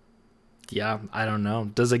 Yeah, I don't know.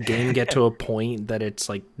 Does a game get to a point that it's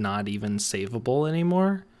like not even savable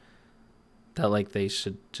anymore? That like they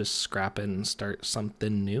should just scrap it and start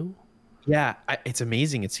something new? Yeah, it's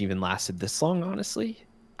amazing it's even lasted this long, honestly.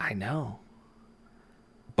 I know.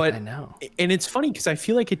 But I know. And it's funny because I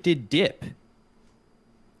feel like it did dip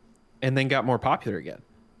and then got more popular again.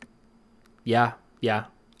 Yeah, yeah.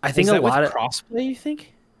 I think Is a that lot with of crossplay, you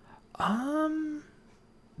think?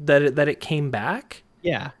 that it came back.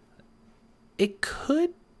 Yeah. It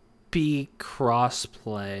could be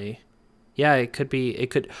crossplay. Yeah, it could be. It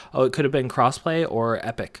could. Oh, it could have been crossplay or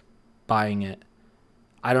Epic buying it.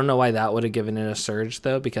 I don't know why that would have given it a surge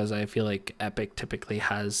though, because I feel like Epic typically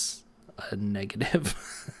has a negative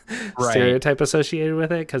Right. stereotype associated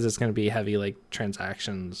with it because it's going to be heavy like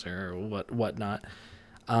transactions or whatnot.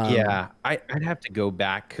 Yeah, I'd have to go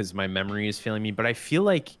back because my memory is failing me, but I feel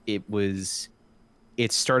like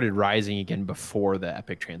it started rising again before the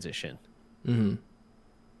Epic transition. Mm-hmm.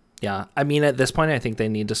 Yeah, I mean at this point I think they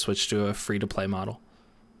need to switch to a free to play model.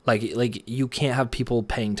 Like you can't have people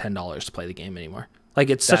paying $10 to play the game anymore. Like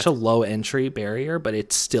it's such a low entry barrier, but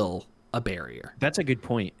it's still a barrier. That's a good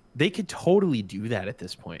point. They could totally do that at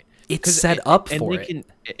this point. It's set up for it.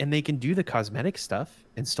 And they can do the cosmetic stuff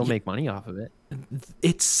and still make money off of it.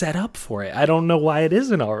 It's set up for it. I don't know why it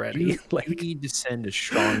isn't already. You need to send a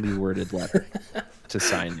strongly worded letter to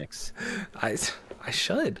Cynix. I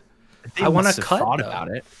should. They I want must to have cut thought though. about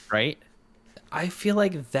it, right? I feel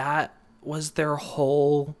like that was their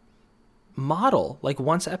whole model. Like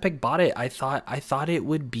once Epic bought it, I thought it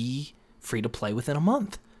would be free to play within a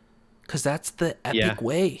month, because that's the Epic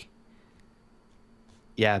way.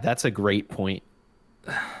 Yeah, that's a great point.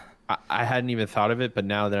 I hadn't even thought of it, but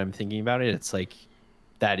now that I'm thinking about it, it's like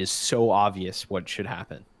that is so obvious what should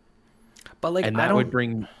happen. But like, and that would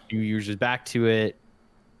bring new users back to it.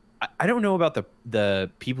 I don't know about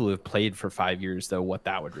the people who have played for 5 years though, what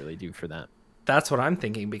that would really do for them. That's what I'm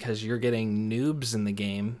thinking, because you're getting noobs in the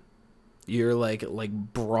game. You're like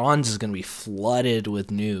bronze is going to be flooded with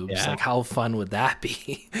noobs. Yeah. Like how fun would that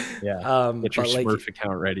be? Yeah. Get your but Smurf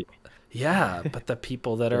account ready. Yeah, but the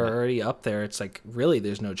people that are already up there, it's like really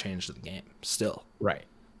there's no change to the game still. Right.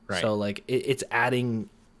 So like it's adding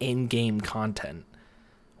in-game content,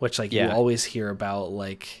 which like you always hear about,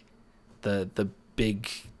 like the big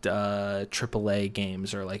AAA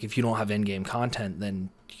games, or like if you don't have in-game content, then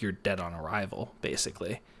you're dead on arrival,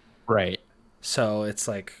 basically. Right. So it's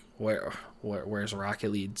like where's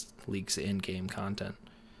Rocket League's in-game content?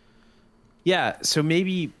 Yeah, so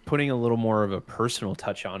maybe putting a little more of a personal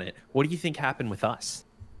touch on it. What do you think happened with us?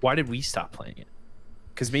 Why did we stop playing it?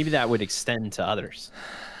 Because maybe that would extend to others.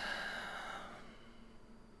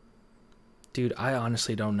 Dude, I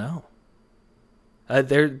honestly don't know.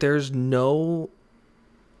 There's no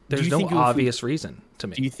obvious reason to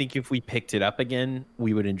me. Do you think if we picked it up again,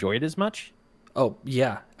 we would enjoy it as much? Oh,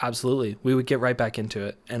 yeah, absolutely. We would get right back into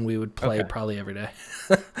it, and we would play it probably every day.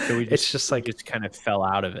 So it's just like just kind of fell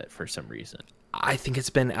out of it for some reason. I think it's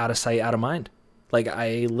been out of sight, out of mind. Like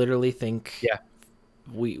I literally think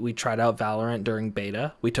we tried out Valorant during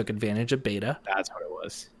beta. We took advantage of beta. That's what it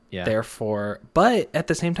was. Yeah. Therefore, but at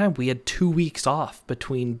the same time, we had 2 weeks off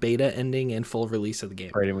between beta ending and full release of the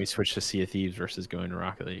game. Right, and we switched to Sea of Thieves versus going to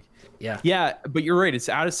Rocket League. Yeah. Yeah, but you're right. It's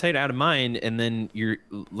out of sight, out of mind. And then you're,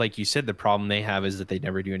 like you said, the problem they have is that they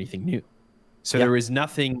never do anything new. So there was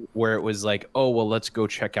nothing where it was like, oh, well, let's go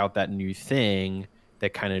check out that new thing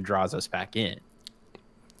that kind of draws us back in.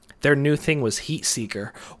 Their new thing was Heat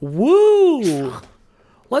Seeker. Woo!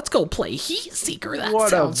 Let's go play Heat Seeker. That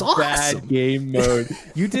sounds awesome. Bad game mode.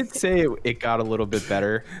 You did say it got a little bit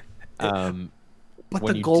better. But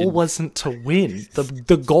the goal wasn't to win.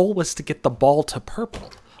 The goal was to get the ball to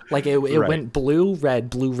purple. Like it went blue, red,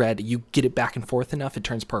 blue, red. You get it back and forth enough, it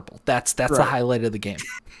turns purple. That's the highlight of the game.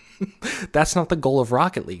 That's not the goal of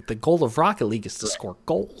Rocket League. The goal of Rocket League is to score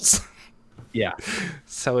goals. Yeah.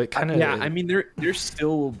 So it kind of I mean there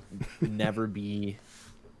still never be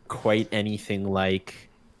quite anything like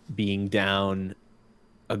being down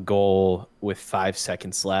a goal with 5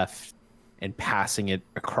 seconds left and passing it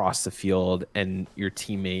across the field and your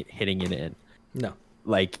teammate hitting it in. No.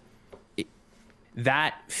 Like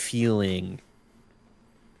that feeling,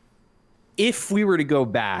 if we were to go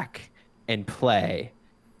back and play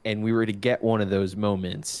and we were to get one of those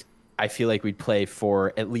moments, I feel like we'd play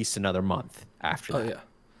for at least another month after that. Oh, yeah.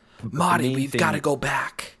 Marty, we've got to go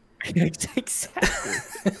back. Exactly.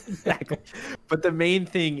 But the main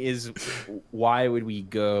thing is, why would we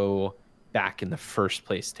go back in the first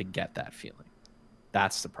place to get that feeling?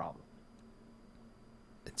 That's the problem.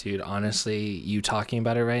 Dude, honestly, you talking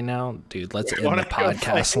about it right now, dude, let's end the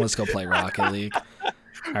podcast and let's go play Rocket League.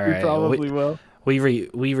 All right. We probably will. We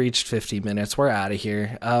reached 50 minutes. We're out of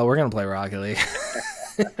here. We're going to play Rocket League.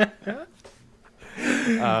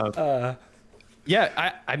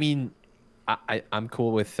 Yeah, I mean, I'm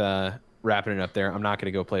cool with wrapping it up there. I'm not going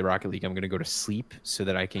to go play Rocket League. I'm going to go to sleep so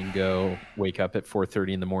that I can go wake up at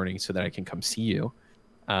 4:30 in the morning so that I can come see you.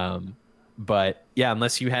 But yeah,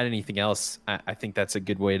 unless you had anything else, I think that's a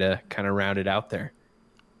good way to kind of round it out there.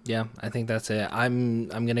 Yeah, I think that's it. I'm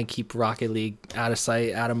gonna keep Rocket League out of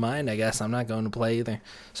sight, out of mind. I guess I'm not going to play either.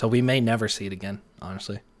 So we may never see it again.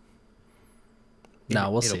 Honestly. No,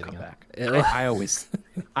 we'll see it come again. Back. I always,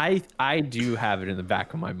 I do have it in the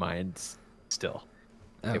back of my mind still.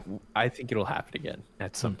 Oh. I think it'll happen again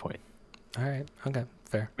at some point. All right. Okay.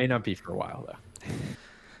 Fair. May not be for a while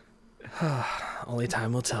though. Only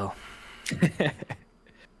time will tell.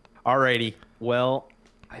 Alrighty. Well,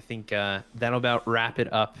 I think that'll about wrap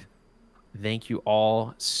it up. Thank you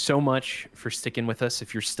all so much for sticking with us.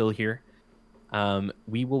 If you're still here,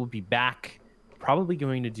 we will be back. Probably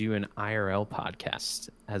going to do an IRL podcast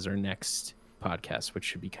as our next podcast, which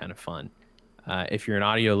should be kind of fun. If you're an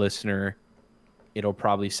audio listener, it'll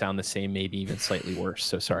probably sound the same, maybe even slightly worse.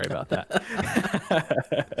 So sorry about that.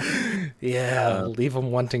 Yeah, leave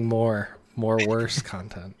them wanting more worse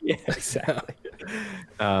content. Yeah, exactly.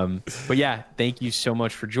 But yeah, thank you so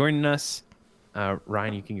much for joining us.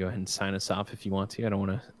 Ryan, you can go ahead and sign us off if you want to. I don't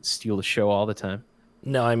want to steal the show all the time.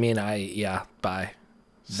 No, I mean, bye. Bye.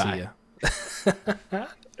 See ya.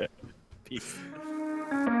 Peace.